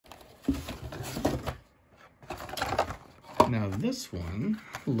Now this one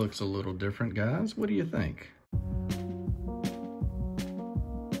looks a little different, guys. What do you think?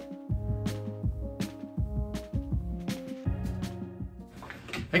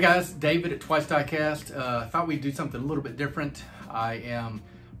 Hey guys, David at Twice Diecast. Thought we'd do something a little bit different. I am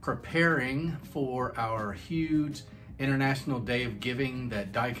preparing for our huge International Day of Giving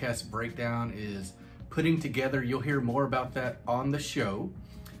that Diecast Breakdown is putting together. You'll hear more about that on the show.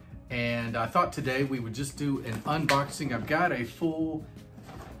 And I thought today we would just do an unboxing. I've got a full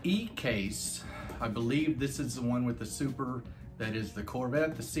e-case. I believe this is the one with the super, that is the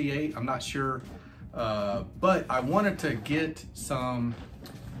Corvette, the C8. I'm not sure, but I wanted to get some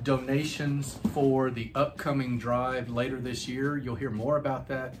donations for the upcoming drive later this year. You'll hear more about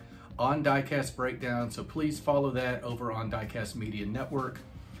that on Diecast Breakdown, so please follow that over on Diecast Media Network.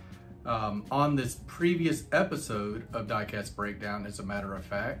 On this previous episode of Diecast Breakdown, as a matter of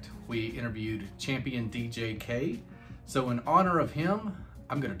fact, we interviewed champion DJ K. So in honor of him,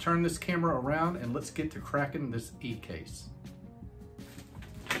 I'm going to turn this camera around and let's get to cracking this e-case.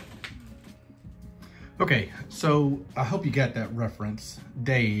 Okay, so I hope you got that reference.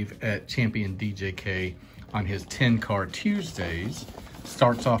 Dave at Champion DJ K on his 10 Car Tuesdays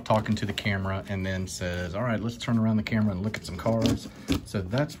starts off talking to the camera and then says, all right, let's turn around the camera and look at some cars. So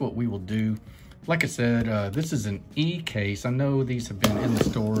that's what we will do. Like I said, this is an e-case. I know these have been in the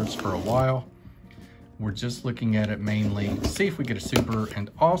stores for a while. We're just looking at it mainly to see if we get a super and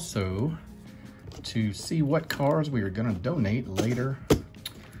also to see what cars we are gonna donate later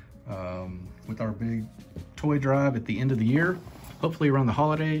with our big toy drive at the end of the year, hopefully around the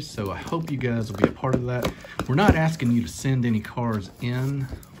holidays. So I hope you guys will be a part of that. We're not asking you to send any cars in.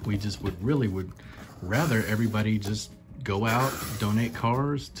 We just would rather everybody just go out, donate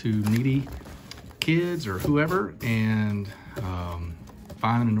cars to needy kids or whoever, and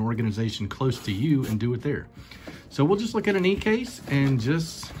find an organization close to you and do it there. So we'll just look at an e-case and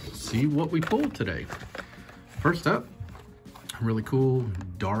just see what we pulled today. First up, really cool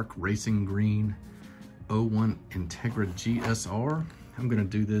dark racing green 01 Integra GSR. I'm gonna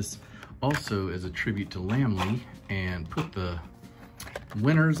do this also as a tribute to Lamley and put the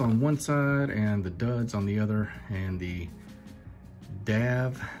winners on one side and the duds on the other, and the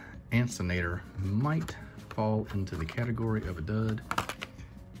DAV Ansonator might fall into the category of a dud.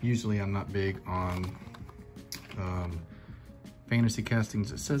 Usually I'm not big on fantasy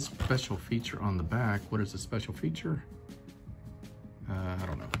castings. It says special feature on the back. What is the special feature? I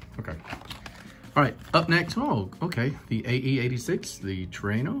don't know. Okay. All right, up next, oh, okay, the AE86, the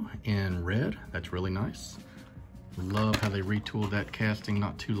Terreno in red. That's really nice. Love how they retooled that casting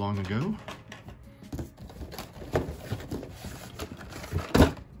not too long ago.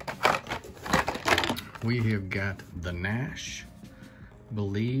 We have got the Nash.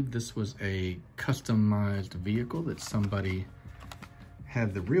 Believe this was a customized vehicle that somebody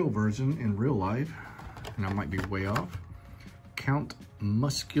had the real version in real life, and I might be way off. Count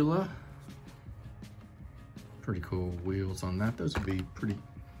Muscula. Pretty cool wheels on that. Those would be pretty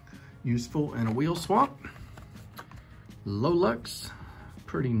useful. And a wheel swap. Lolux.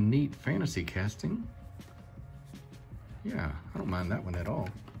 Pretty neat fantasy casting. Yeah, I don't mind that one at all.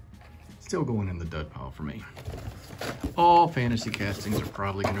 Still going in the dud pile for me. All fantasy castings are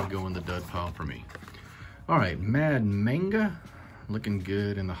probably going to go in the dud pile for me. All right, Mad Manga. Looking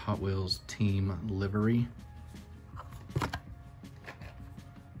good in the Hot Wheels team livery.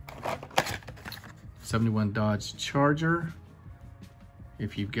 71 Dodge Charger.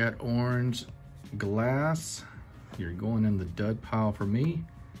 If you've got orange glass, you're going in the dud pile for me.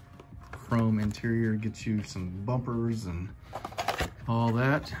 Chrome interior gets you some bumpers and all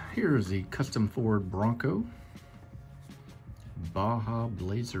that. Here's the custom Ford Bronco. Baja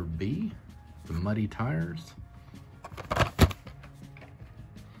Blazer B, the muddy tires. I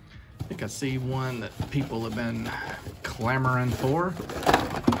think I see one that people have been clamoring for.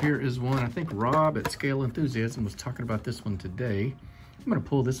 Here is one, I think Rob at Scale Enthusiasm was talking about this one today. I'm gonna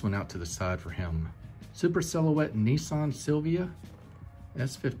pull this one out to the side for him. Super Silhouette Nissan Silvia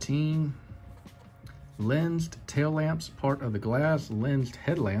S15. Lensed tail lamps, part of the glass, lensed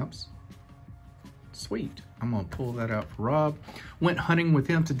headlamps. Sweet, I'm gonna pull that out for Rob. Went hunting with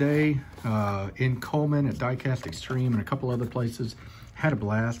him today in Coleman at Diecast Extreme and a couple other places. Had a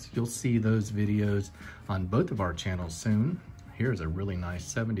blast. You'll see those videos on both of our channels soon. Here's a really nice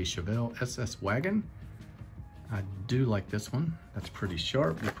 70 Chevelle SS wagon. I do like this one. That's pretty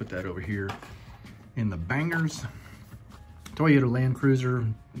sharp. We'll put that over here in the bangers. Toyota Land Cruiser,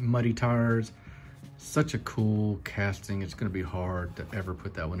 muddy tires. Such a cool casting. It's gonna be hard to ever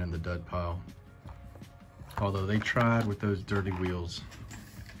put that one in the dud pile. Although they tried with those dirty wheels.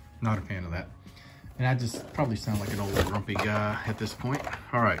 Not a fan of that. And I just probably sound like an old grumpy guy at this point.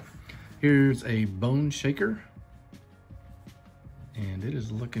 All right, here's a bone shaker. And it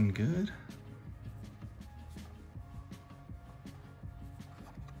is looking good.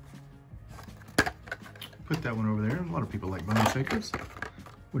 Put that one over there. A lot of people like bone shakers.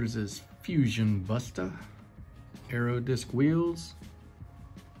 What is this? Fusion Busta. Aero disc wheels.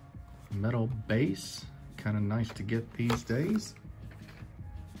 Metal base. Kind of nice to get these days.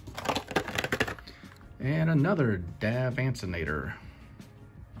 And another Davancinator.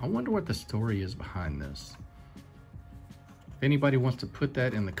 I wonder what the story is behind this. If anybody wants to put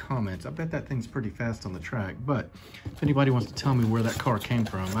that in the comments, I bet that thing's pretty fast on the track, but if anybody wants to tell me where that car came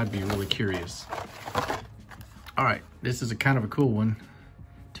from, I'd be really curious. All right, this is a kind of a cool one.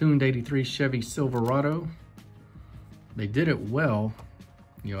 Tuned 83 Chevy Silverado. They did it well.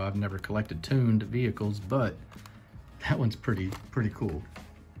 You know, I've never collected tuned vehicles, but that one's pretty cool.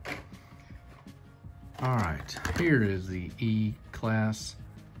 All right, here is the E-Class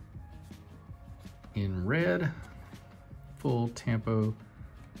in red. Full Tampo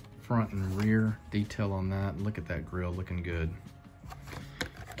front and rear detail on that. Look at that grille, looking good.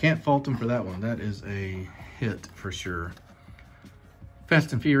 Can't fault them for that one. That is a hit for sure.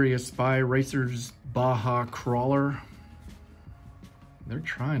 Fast and Furious Spy Racers Baja Crawler. They're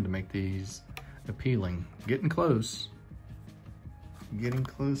trying to make these appealing. Getting close. Getting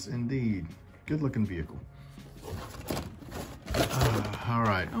close indeed. Good looking vehicle. All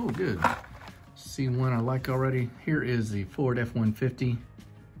right, oh good. See one I like already. Here is the Ford F-150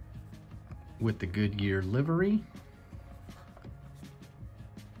 with the Goodyear livery.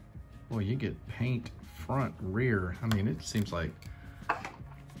 Boy, you get paint front, rear. I mean, it seems like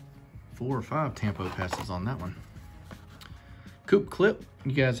 4 or 5 Tampo passes on that one. Coupe clip,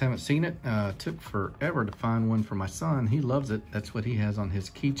 you guys haven't seen it. Took forever to find one for my son. He loves it. That's what he has on his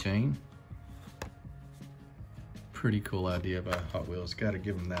keychain. Pretty cool idea by Hot Wheels. Got to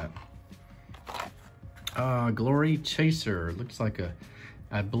give him that. Glory Chaser. Looks like a,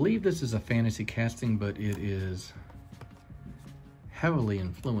 I believe this is a fantasy casting, but it is heavily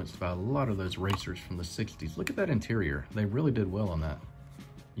influenced by a lot of those racers from the 60s. Look at that interior. They really did well on that.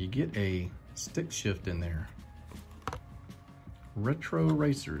 You get a stick shift in there. Retro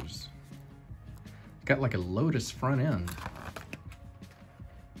Racers. Got like a Lotus front end.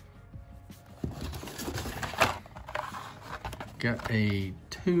 Got a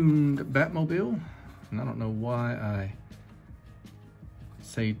tuned Batmobile. And I don't know why I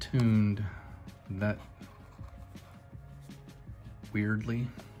say tuned that weirdly.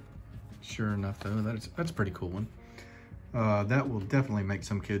 Sure enough though, that's a pretty cool one. That will definitely make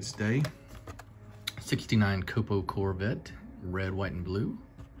some kids' day. 69 Copo Corvette, red, white, and blue.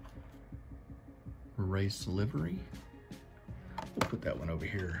 Race livery. We'll put that one over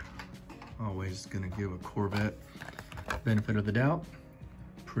here. Always gonna give a Corvette benefit of the doubt.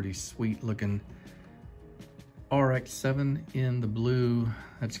 Pretty sweet looking RX-7 in the blue.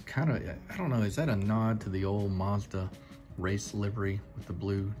 That's kind of, I don't know, is that a nod to the old Mazda race livery with the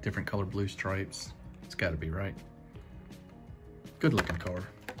blue, different color blue stripes? It's got to be, right? Good looking car.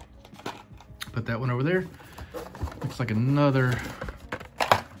 Put that one over there. Looks like another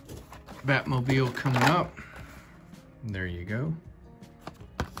Batmobile coming up. There you go.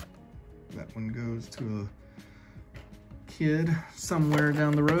 That one goes to a kid somewhere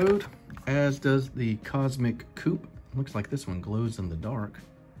down the road, as does the Cosmic Coupe. Looks like this one glows in the dark.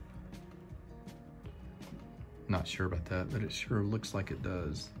 Not sure about that, but it sure looks like it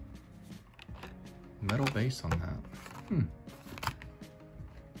does. Metal base on that.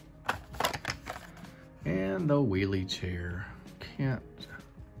 And the wheelie chair. Can't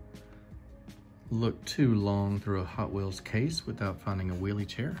look too long through a Hot Wheels case without finding a wheelie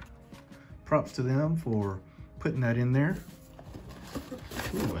chair. Props to them for putting that in there.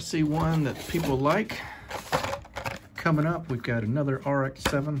 Ooh, I see one that people like. Coming up, we've got another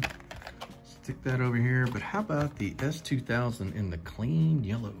RX-7. Stick that over here, but how about the S2000 in the clean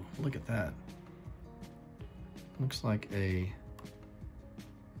yellow? Look at that. Looks like a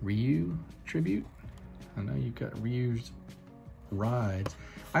Ryu tribute. I know you've got Ryu's rides.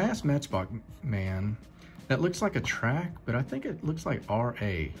 I asked Matchbox Man, that looks like a track, but I think it looks like RA,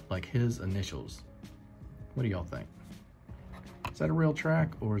 like his initials. What do y'all think? Is that a real track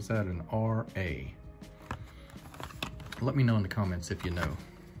or is that an RA? Let me know in the comments if you know.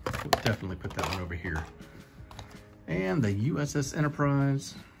 We'll definitely put that one over here. And the USS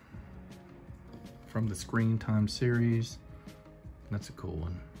Enterprise from the Screen Time series. That's a cool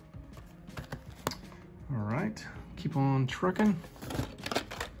one. All right, keep on trucking.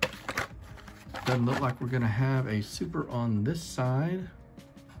 Doesn't look like we're gonna have a super on this side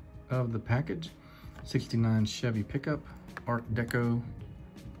of the package. '69 Chevy pickup, Art Deco,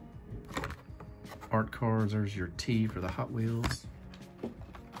 art cars. There's your T for the Hot Wheels.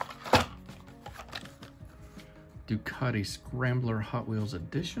 Ducati Scrambler Hot Wheels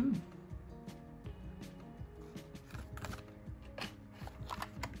Edition.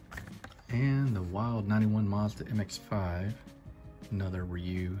 And the Wild 91 Mazda MX-5, another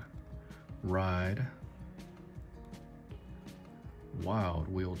Ryu ride. Wild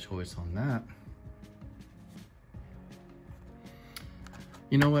wheel choice on that.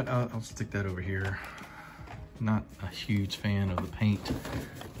 You know what, I'll stick that over here. Not a huge fan of the paint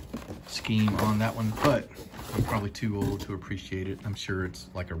scheme on that one, but I'm probably too old to appreciate it. I'm sure it's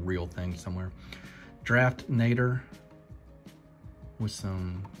like a real thing somewhere. Draft Nader with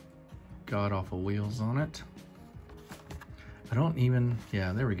some god-awful wheels on it. I don't even,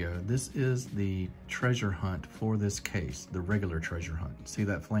 yeah, there we go. This is the treasure hunt for this case, the regular treasure hunt. See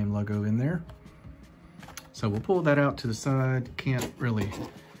that flame logo in there? So we'll pull that out to the side. Can't really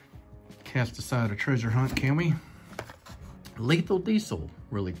cast aside a treasure hunt, can we? Lethal Diesel,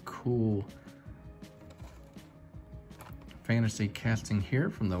 really cool fantasy casting here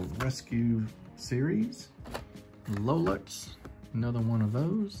from the Rescue series. Lolux, another one of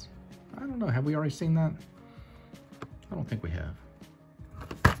those. I don't know, have we already seen that? I don't think we have.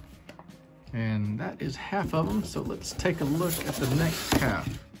 And that is half of them, so let's take a look at the next half.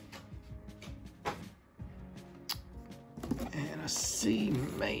 And I see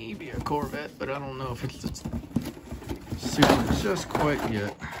maybe a Corvette, but I don't know if it's super just quite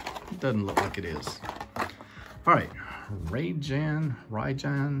yet. It doesn't look like it is. All right,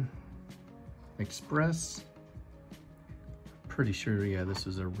 Raijan Express. Pretty sure, yeah, this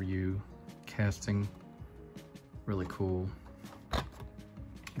is a Ryu casting. Really cool.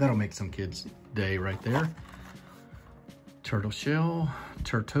 That'll make some kids' day right there. Turtle Shell.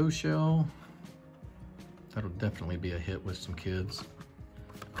 That'll definitely be a hit with some kids.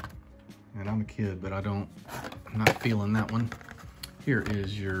 And I'm a kid, but I'm not feeling that one. Here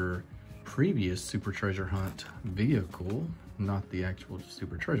is your previous Super Treasure Hunt vehicle. Not the actual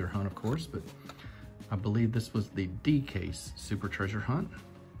Super Treasure Hunt, of course, but I believe this was the Diecast Super Treasure Hunt.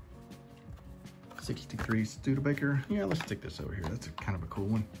 63 Studebaker. Yeah, let's stick this over here. That's kind of a cool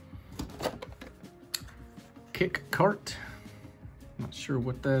one. Kick Kart. Not sure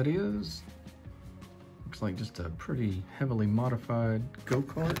what that is. Looks like just a pretty heavily modified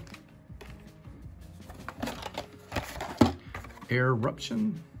go-kart.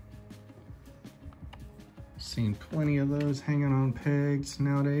 Eruption. Seen plenty of those hanging on pegs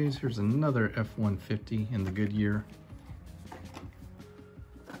nowadays. Here's another F-150 in the Goodyear.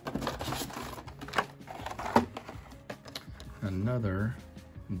 Another,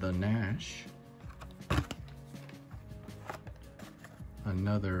 the Nash.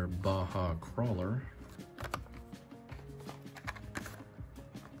 Another Baja Crawler.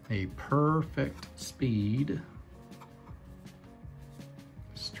 A Perfect Speed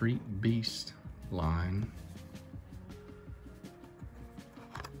Street Beast line.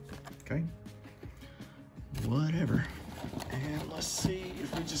 Okay, whatever. And let's see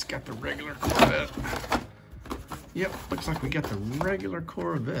if we just got the regular Corvette. Yep, looks like we got the regular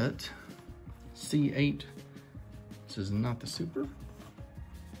Corvette C8. This is not the Super,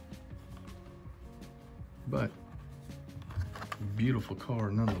 but beautiful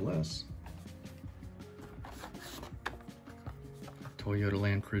car nonetheless. Toyota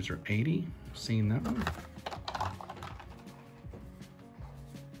Land Cruiser 80, seen that one.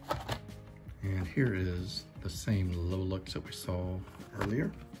 And here is the same Lolux that we saw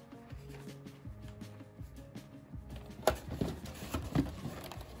earlier.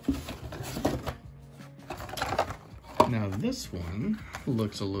 Now this one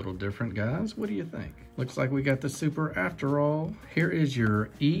looks a little different, guys. What do you think? Looks like we got the Super after all. Here is your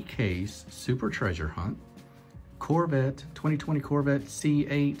E-Case Super Treasure Hunt. Corvette, 2020 Corvette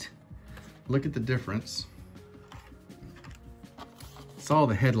C8. Look at the difference. Saw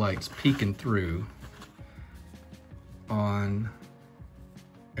the headlights peeking through on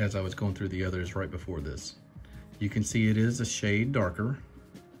as I was going through the others right before this. You can see it is a shade darker.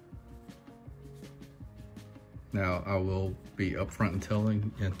 Now I will be upfront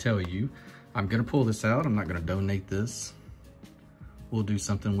and tell you, I'm gonna pull this out. I'm not gonna donate this. We'll do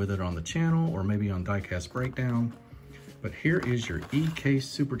something with it on the channel or maybe on Diecast Breakdown. But here is your E-Case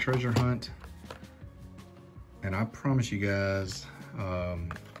Super Treasure Hunt. And I promise you guys, I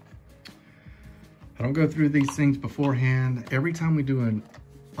don't go through these things beforehand. Every time we do an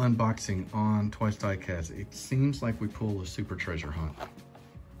unboxing on Twice Diecast, it seems like we pull a Super Treasure Hunt.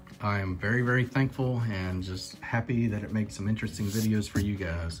 I am very, very thankful and just happy that it makes some interesting videos for you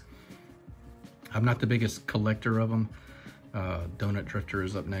guys. I'm not the biggest collector of them. Donut Drifter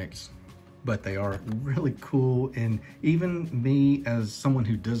is up next, but they are really cool. And even me, as someone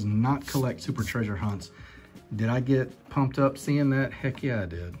who does not collect Super Treasure Hunts, did I get pumped up seeing that? Heck yeah, I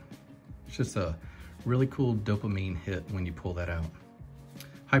did. It's just a really cool dopamine hit when you pull that out.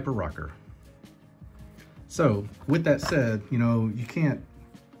 Hyper Rocker. So with that said, you know, you can't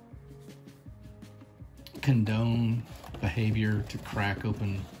condone behavior to crack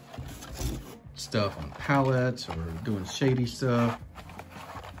open stuff on pallets or doing shady stuff,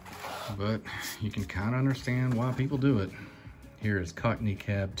 but you can kind of understand why people do it. Here is Cockney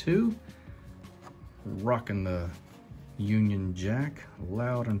Cab 2, rocking the Union Jack,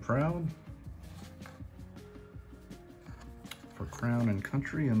 loud and proud, for Crown and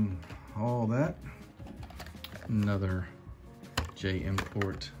Country and all that. Another J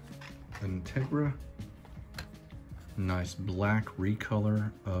Import Integra. Nice black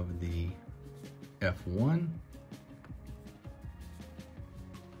recolor of the F1.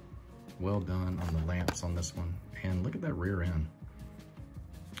 Well done on the lamps on this one. And look at that rear end.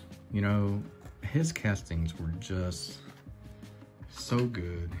 You know, his castings were just so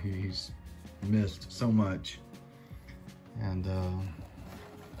good. He's missed so much. And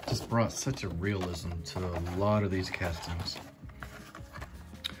just brought such a realism to a lot of these castings.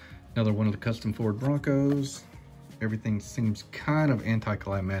 Another one of the custom Ford Broncos. Everything seems kind of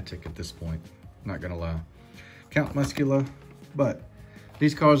anticlimactic at this point, not gonna lie. Count Muscula, but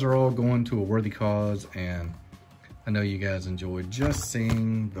these cars are all going to a worthy cause, and I know you guys enjoyed just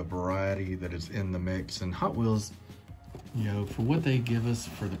seeing the variety that is in the mix. And Hot Wheels, you know, for what they give us,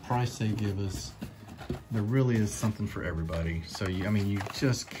 for the price they give us, there really is something for everybody. So, I mean, you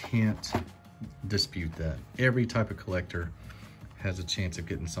just can't dispute that. Every type of collector has a chance of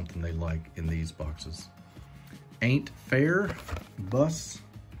getting something they like in these boxes. Ain't Fair bus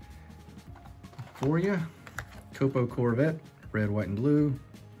for you. Copo Corvette, red, white, and blue.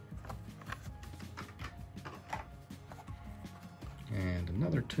 And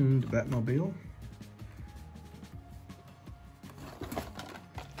another tuned Batmobile.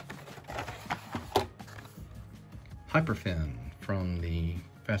 Hyperfin from the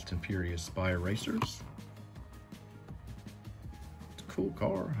Fast and Furious Spy Racers. It's a cool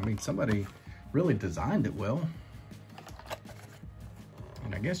car. I mean, somebody really designed it well.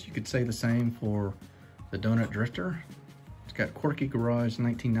 And I guess you could say the same for the Donut Drifter. It's got Quirky Garage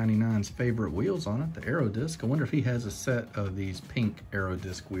 1999's favorite wheels on it, the Aero Disc. I wonder if he has a set of these pink Aero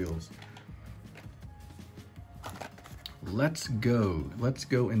Disc wheels. Let's go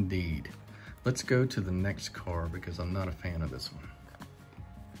indeed. Let's go to the next car because I'm not a fan of this one.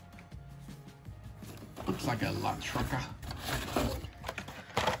 Looks like a La Trucker.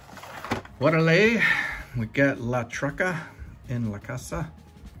 Orale, we got La Trucker in La Casa.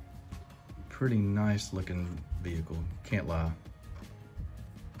 Pretty nice looking vehicle, can't lie.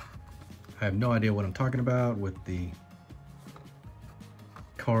 I have no idea what I'm talking about with the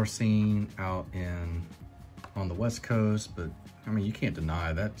car scene out on the West Coast, but I mean, you can't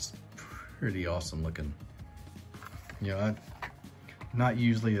deny that's pretty awesome looking. You know, I'm not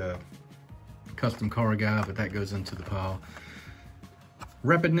usually a custom car guy, but that goes into the pile.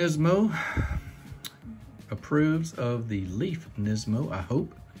 Rapid Nismo approves of the Leaf Nismo, I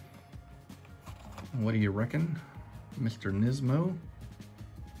hope. What do you reckon, Mr. Nismo?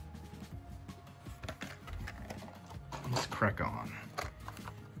 Let's crack on.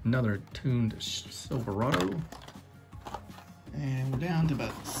 Another tuned Silverado. And we're down to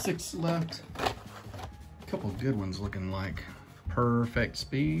about 6 left. A couple good ones looking like. Perfect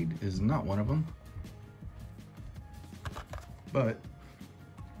Speed is not one of them. But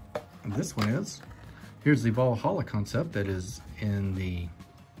this one is. Here's the Valhalla concept that is in the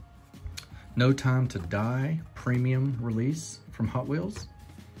No Time to Die premium release from Hot Wheels.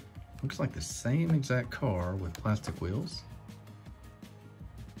 Looks like the same exact car with plastic wheels.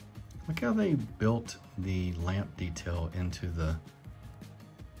 Look how they built the lamp detail into the,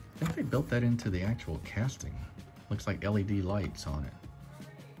 I think they built that into the actual casting. Looks like LED lights on it.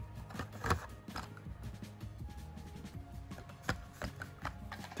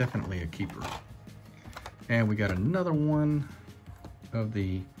 Definitely a keeper. And we got another one of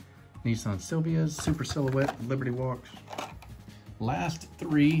the Nissan Silvias, Super Silhouette, Liberty Walks. Last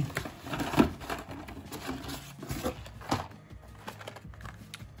 3.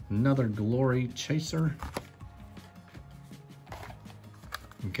 Another Glory Chaser.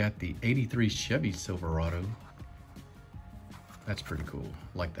 We got the 83 Chevy Silverado. That's pretty cool.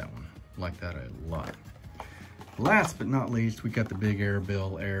 Like that one. Like that a lot. Last but not least, we got the Big Air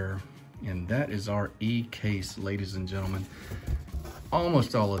Bel Air. And that is our E-Case, ladies and gentlemen.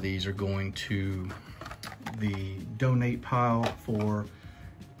 almost all of these are going to the donate pile for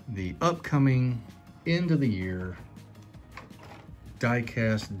the upcoming end of the year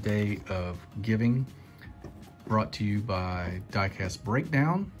Diecast Day of Giving, brought to you by Diecast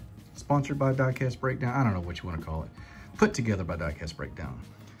Breakdown, sponsored by Diecast Breakdown. I don't know what you want to call it. Put together by Diecast Breakdown.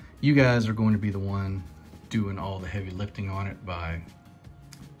 You guys are going to be the one doing all the heavy lifting on it by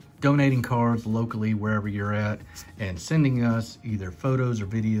donating cards locally wherever you're at and sending us either photos or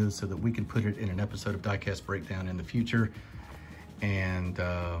videos so that we can put it in an episode of Diecast Breakdown in the future. And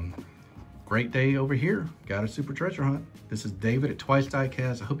great day over here. Got a super treasure hunt. This is David at Twice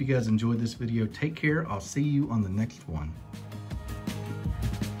Diecast. I hope you guys enjoyed this video. Take care. I'll see you on the next one.